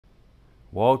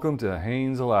Welcome to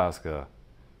Haines, Alaska.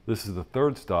 This is the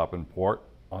third stop in port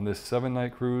on this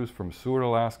 7-night cruise from Seward,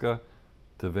 Alaska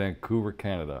to Vancouver,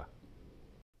 Canada.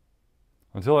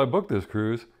 Until I booked this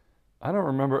cruise, I don't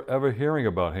remember ever hearing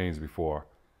about Haines before,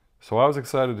 so I was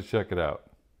excited to check it out.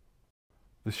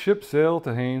 The ship sailed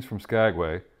to Haines from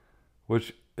Skagway,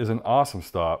 which is an awesome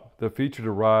stop that featured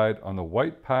a ride on the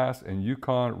White Pass and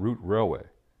Yukon Route Railway.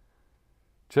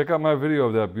 Check out my video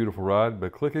of that beautiful ride by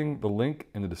clicking the link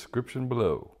in the description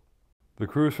below. The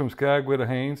cruise from Skagway to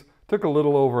Haines took a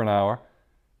little over an hour,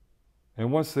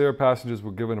 and once there, passengers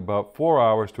were given about 4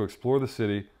 hours to explore the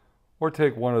city or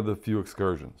take one of the few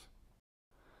excursions.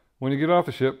 When you get off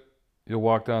the ship, you'll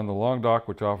walk down the long dock,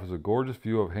 which offers a gorgeous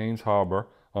view of Haines Harbor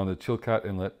on the Chilkat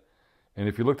Inlet, and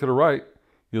if you look to the right,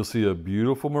 you'll see a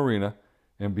beautiful marina,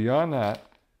 and beyond that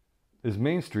is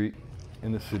Main Street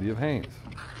in the city of Haines.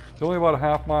 It's only about a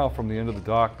half mile from the end of the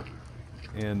dock,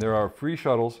 and there are free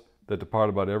shuttles that depart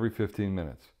about every 15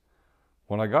 minutes.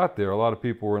 When I got there, a lot of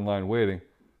people were in line waiting,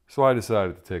 so I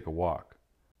decided to take a walk.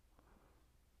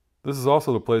 This is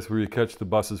also the place where you catch the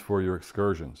buses for your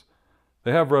excursions.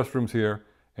 They have restrooms here,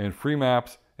 and free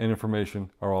maps and information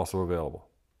are also available.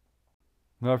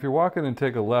 Now, if you're walking and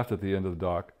take a left at the end of the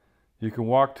dock, you can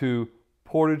walk to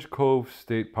Portage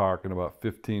State Park in about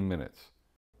 15 minutes.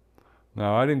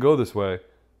 Now, I didn't go this way,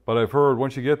 but I've heard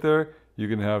once you get there, you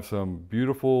can have some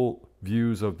beautiful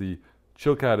views of the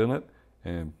Chilkat Inlet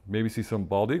and maybe see some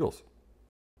bald eagles.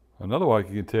 Another walk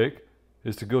you can take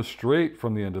is to go straight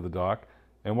from the end of the dock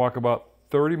and walk about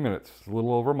 30 minutes, a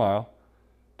little over a mile,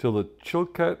 till the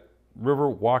Chilkat River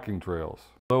walking trails.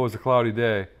 Although it was a cloudy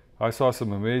day, I saw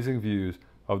some amazing views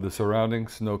of the surrounding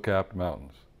snow-capped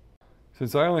mountains.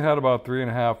 Since I only had about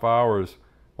 3.5 hours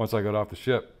once I got off the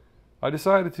ship, I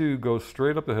decided to go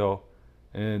straight up the hill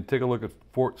and take a look at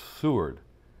Fort Seward,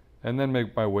 and then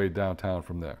make my way downtown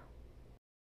from there.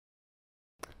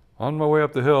 On my way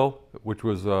up the hill, which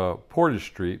was Portage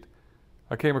Street,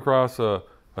 I came across a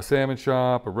salmon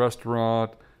shop, a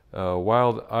restaurant, a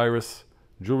wild iris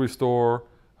jewelry store,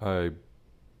 a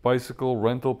bicycle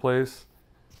rental place,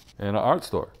 and an art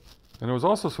store. And there was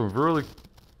also some really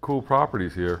cool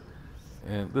properties here,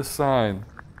 and this sign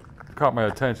caught my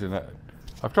attention.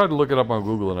 I've tried to look it up on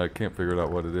Google and I can't figure out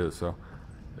what it is, so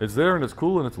it's there and it's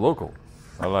cool and it's local.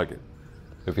 I like it.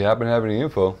 If you happen to have any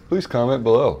info, please comment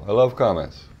below. I love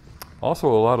comments. Also,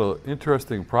 a lot of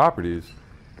interesting properties,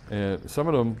 and some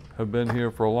of them have been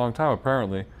here for a long time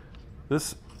apparently.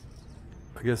 This,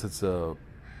 I guess it's a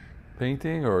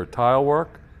painting or tile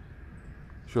work.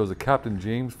 Shows a Captain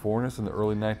James Fornes in the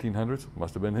early 1900s.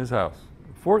 Must have been his house.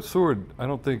 Fort Seward, I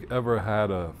don't think ever had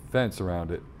a fence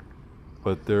around it,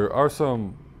 but there are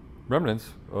some remnants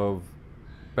of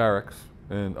barracks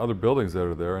and other buildings that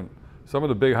are there, and some of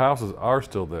the big houses are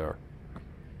still there.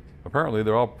 Apparently,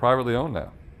 they're all privately owned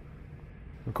now.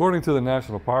 According to the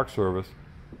National Park Service,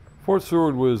 Fort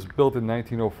Seward was built in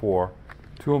 1904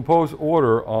 to impose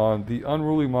order on the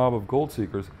unruly mob of gold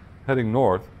seekers heading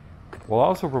north, while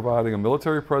also providing a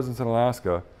military presence in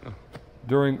Alaska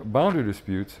during boundary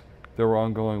disputes that were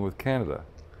ongoing with Canada.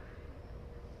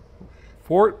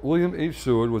 Fort William H.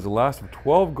 Seward was the last of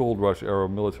 12 Gold Rush era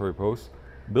military posts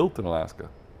built in Alaska,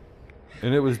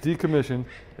 and it was decommissioned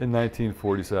in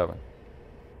 1947.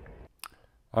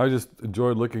 I just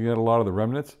enjoyed looking at a lot of the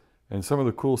remnants and some of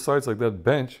the cool sights, like that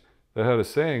bench that had a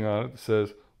saying on it that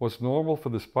says, "What's normal for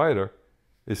the spider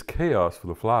is chaos for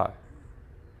the fly."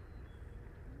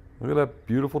 Look at that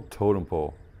beautiful totem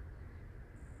pole.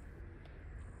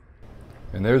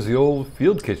 And there's the old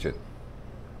field kitchen.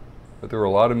 But there were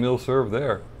a lot of meals served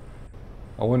there.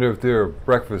 I wonder if their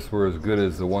breakfasts were as good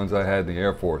as the ones I had in the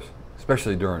Air Force,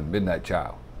 especially during midnight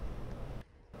chow.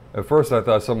 At first I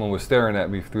thought someone was staring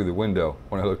at me through the window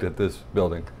when I looked at this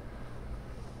building.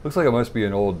 Looks like it must be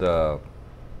an old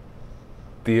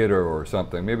theater or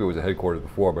something. Maybe it was a headquarters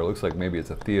before, but it looks like maybe it's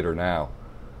a theater now.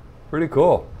 Pretty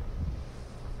cool.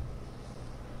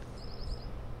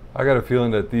 I got a feeling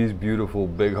that these beautiful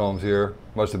big homes here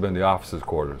must have been the officers'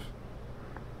 quarters.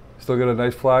 Still got a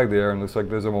nice flag there, and looks like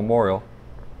there's a memorial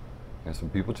and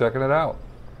some people checking it out.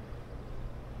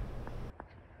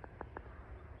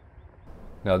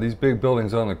 Now, these big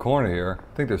buildings on the corner here,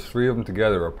 I think there's 3 of them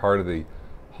together, are part of the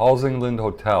Halsingland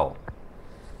Hotel.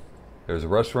 There's a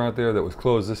restaurant there that was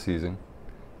closed this season,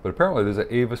 but apparently there's an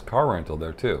Avis car rental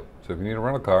there too. So if you need a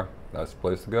rental car, that's the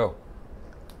place to go.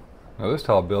 Now, this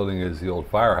tall building is the old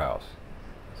firehouse.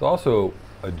 It's also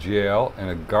a jail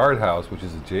and a guardhouse, which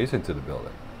is adjacent to the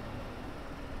building.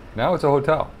 Now it's a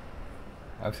hotel.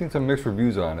 I've seen some mixed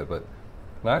reviews on it, but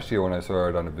last year when I saw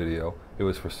it on a video, it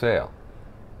was for sale.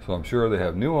 So I'm sure they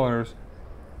have new owners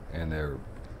and they're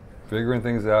figuring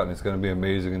things out, and it's going to be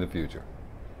amazing in the future.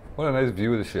 What a nice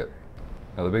view of the ship.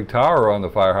 Now the big tower on the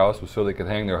firehouse was so they could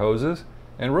hang their hoses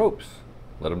and ropes,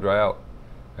 let them dry out.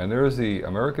 And there's the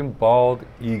American Bald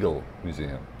Eagle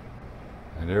Museum.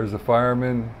 And there's the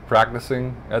firemen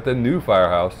practicing at the new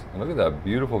firehouse. And look at that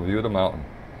beautiful view of the mountain.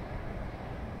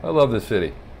 I love this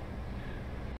city.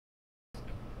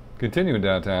 Continuing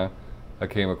downtown, I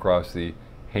came across the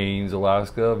Haines,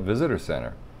 Alaska Visitor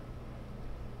Center.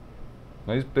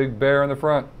 Nice big bear in the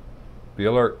front. Be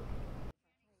alert.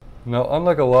 Now,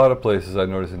 unlike a lot of places I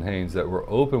noticed in Haines that were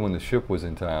open when the ship was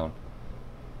in town,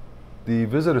 the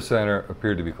visitor center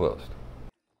appeared to be closed.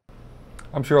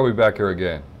 I'm sure I'll be back here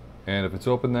again, and if it's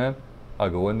open then,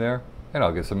 I'll go in there and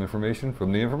I'll get some information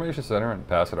from the information center and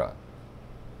pass it on.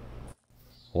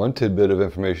 One tidbit of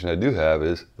information I do have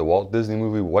is the Walt Disney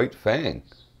movie White Fang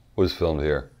was filmed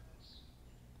here.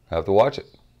 Have to watch it.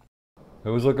 It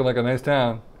was looking like a nice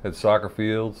town. Had soccer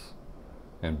fields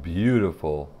and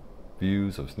beautiful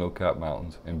views of snow-capped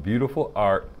mountains and beautiful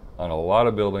art on a lot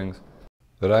of buildings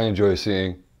that I enjoy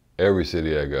seeing every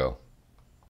city I go.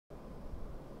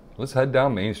 Let's head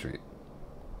down Main Street.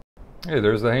 Hey,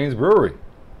 there's the Haines Brewery.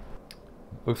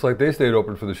 Looks like they stayed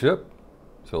open for the ship,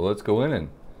 so let's go in and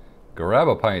grab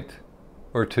a pint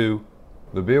or two.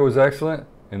 The beer was excellent,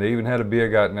 and they even had a beer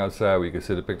garden outside where you could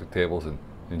sit at picnic tables and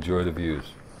enjoy the views.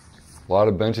 A lot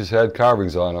of benches had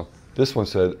carvings on them. This one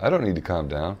said, "I don't need to calm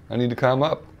down, I need to calm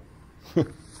up." It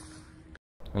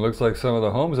looks like some of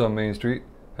the homes on Main Street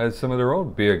had some of their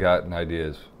own beer garden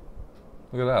ideas.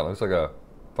 Look at that, looks like a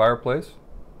fireplace.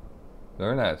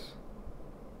 Very nice.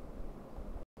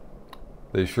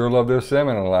 They sure love their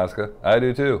salmon in Alaska. I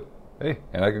do too. Hey,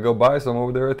 and I could go buy some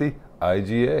over there at the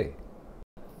IGA.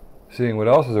 Seeing what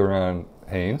else is around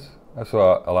Haines, I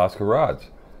saw Alaska Rods.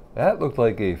 That looked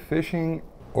like a fishing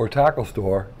or tackle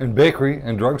store and bakery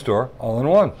and drugstore all in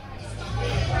one.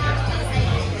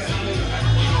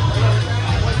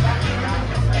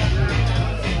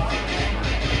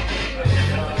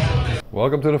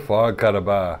 Welcome to the Fogcutter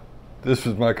bar. This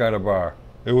was my kind of bar.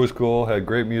 It was cool, had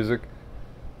great music,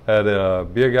 had a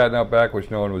beer garden out back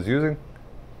which no one was using,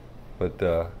 but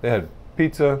they had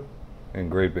pizza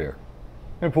and great beer,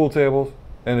 and pool tables,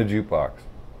 and a jukebox.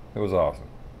 It was awesome.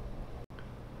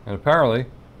 And apparently,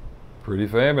 pretty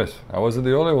famous. I wasn't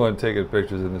the only one taking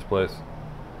pictures in this place.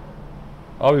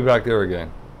 I'll be back there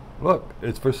again. Look,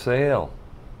 it's for sale.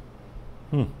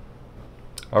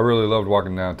 I really loved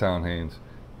walking downtown Haines.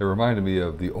 It reminded me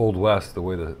of the Old West, the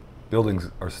way the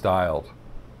buildings are styled.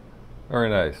 Very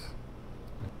nice.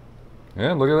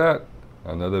 And look at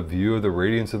that. Another view of the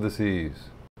Radiance of the seas.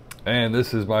 And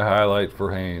this is my highlight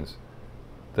for Haines.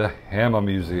 The Hammer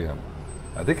Museum.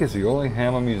 I think it's the only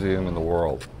hammer museum in the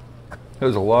world.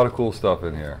 There's a lot of cool stuff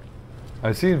in here.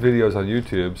 I've seen videos on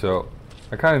YouTube, so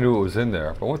I kind of knew what was in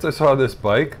there. But once I saw this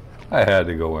bike, I had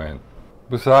to go in.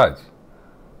 Besides,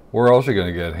 where else are you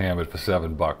going to get hammered for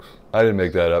 $7? I didn't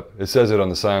make that up. It says it on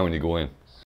the sign when you go in.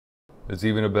 It's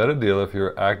even a better deal if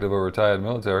you're active or retired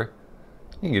military.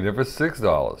 You can get it for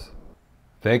 $6.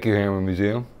 Thank you, Hammer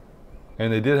Museum.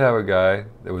 And they did have a guy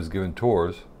that was giving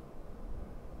tours,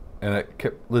 and I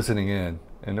kept listening in,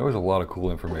 and there was a lot of cool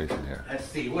information here. Let's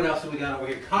see, what else have we got over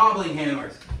here? Cobbling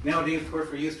hammers. Nowadays, of course,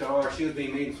 we're used to all our shoes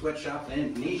being made in sweatshops in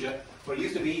Indonesia. What it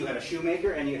used to be, you had a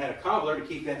shoemaker and you had a cobbler to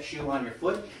keep that shoe on your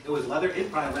foot. It was leather.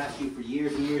 It probably lasted you for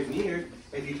years and years and years.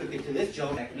 If you took it to this Joe,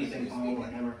 anything small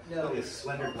hammer, this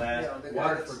slender glass,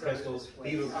 Waterford crystals,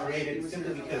 these were created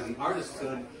simply because the artist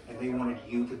could and they wanted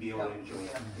you to be able to enjoy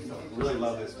it. So I really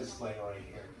love this display right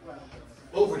here.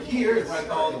 Over here is what I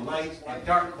call the light and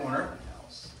dark corner.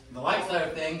 The light side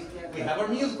of things, we have our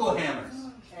musical hammers.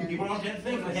 People don't tend to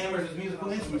think of hammers as musical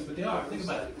instruments, but they are. Think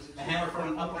about it. A hammer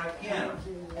from an upright piano.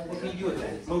 What can you do with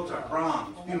that? Mozart,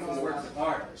 Brahms, beautiful works of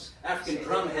art. African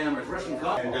drum hammers, Russian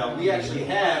golf. And we actually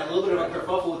had a little bit of a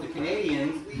kerfuffle with the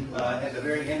Canadians at the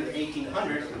very end of the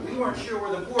 1800s. We weren't sure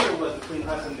where the border was between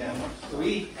us and them. So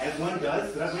we, as one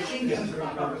does, set up machine guns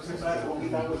around what we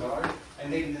thought was ours,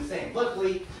 and they did the same.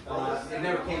 Luckily, it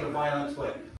never came to violence,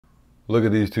 but... Look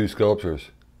at these two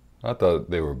sculptures. I thought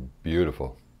they were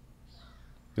beautiful.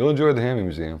 You'll enjoy the Hammer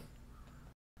Museum.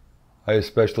 I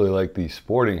especially like the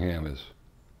sporting hammers,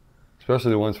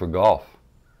 especially the ones for golf.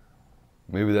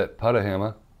 Maybe that putter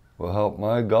hammer will help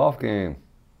my golf game,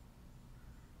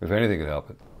 if anything could help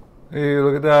it. Hey,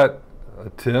 look at that. A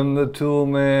Tim the Tool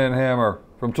Man hammer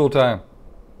from Tool Time.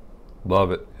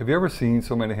 Love it. Have you ever seen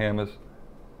so many hammers?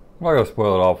 I'm not going to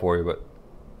spoil it all for you, but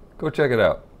go check it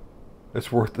out. It's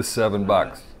worth the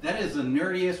 $7. That is the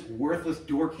nerdiest, worthless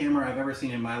door camera I've ever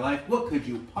seen in my life. What could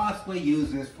you possibly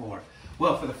use this for?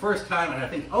 Well, for the first time, and I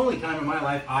think only time in my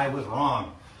life, I was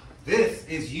wrong. This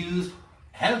is used,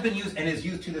 has been used, and is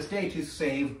used to this day to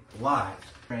save lives.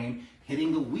 Train,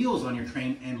 hitting the wheels on your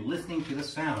train and listening to the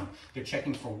sound. You're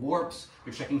checking for warps,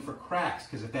 you're checking for cracks,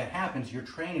 because if that happens, your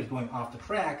train is going off the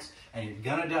tracks and you're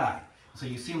gonna die. So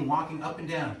you see them walking up and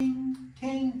down. Ting,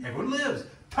 ting, everyone lives.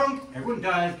 Tunk, everyone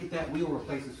dies. Get that wheel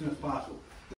replaced as soon as possible.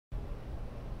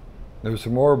 There's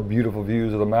some more beautiful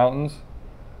views of the mountains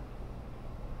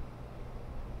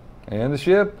and the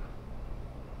ship.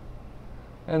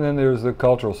 And then there's the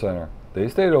cultural center. They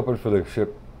stayed open for the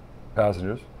ship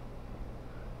passengers.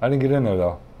 I didn't get in there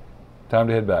though. Time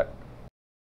to head back.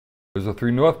 There's the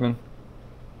Three Northmen.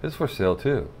 It's for sale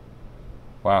too.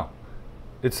 Wow.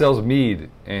 It sells mead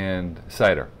and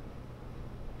cider.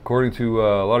 According to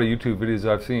a lot of YouTube videos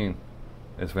I've seen,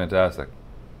 it's fantastic.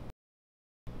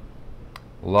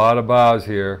 A lot of bars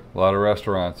here, a lot of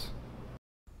restaurants.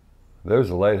 There's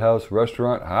the Lighthouse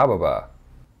Restaurant Harbor Bar.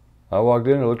 I walked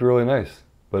in, it looked really nice,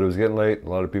 but it was getting late. A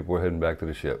lot of people were heading back to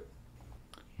the ship.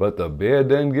 But the Bear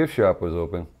Den gift shop was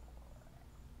open.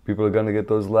 People are going to get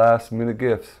those last minute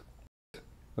gifts.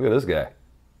 Look at this guy.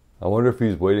 I wonder if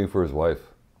he's waiting for his wife.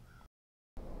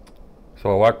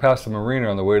 So I walked past the marina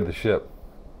on the way to the ship.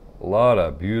 A lot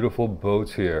of beautiful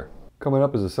boats here. Coming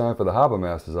up is a sign for the harbor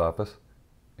master's office.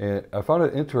 And I found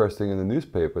it interesting in the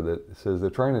newspaper that it says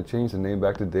they're trying to change the name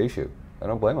back to Dayshoe. I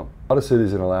don't blame them. A lot of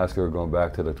cities in Alaska are going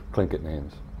back to the Tlingit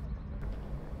names.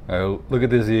 All right, look at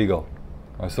this eagle.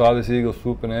 I saw this eagle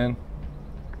swooping in.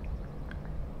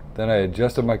 Then I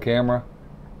adjusted my camera,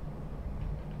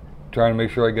 trying to make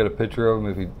sure I get a picture of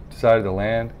him if he decided to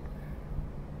land.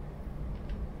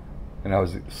 And I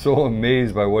was so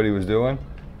amazed by what he was doing.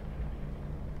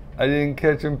 I didn't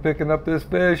catch him picking up this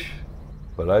fish,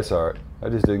 but I saw it. I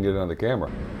just didn't get it on the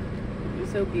camera.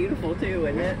 It's so beautiful too,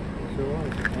 isn't it?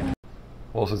 Sure.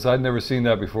 Well, since I'd never seen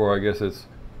that before, I guess it's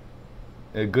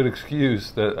a good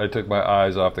excuse that I took my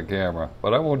eyes off the camera,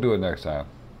 but I won't do it next time.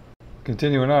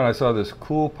 Continuing on, I saw this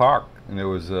cool park, and there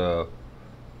was a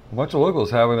bunch of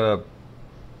locals having a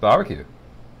barbecue.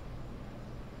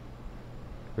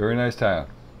 Very nice town.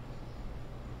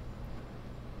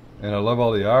 And I love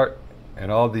all the art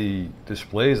and all the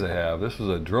displays they have. This was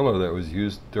a driller that was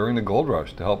used during the gold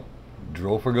rush to help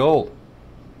drill for gold.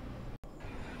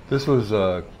 This was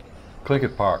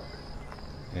Tlingit Park,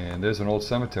 and there's an old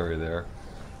cemetery there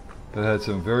that had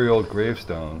some very old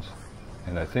gravestones,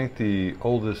 and I think the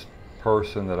oldest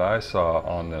person that I saw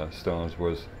on the stones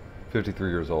was 53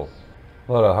 years old.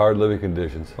 A lot of hard living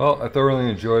conditions. Well, I thoroughly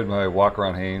enjoyed my walk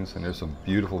around Haines, and there's some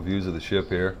beautiful views of the ship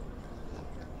here.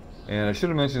 And I should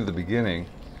have mentioned at the beginning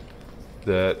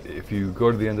that if you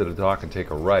go to the end of the dock and take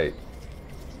a right,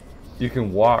 you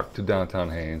can walk to downtown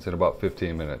Haines in about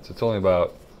 15 minutes. It's only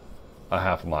about a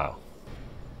half a mile.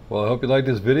 Well, I hope you liked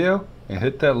this video, and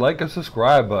hit that like and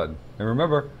subscribe button. And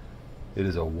remember, it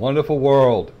is a wonderful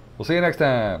world. We'll see you next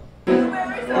time.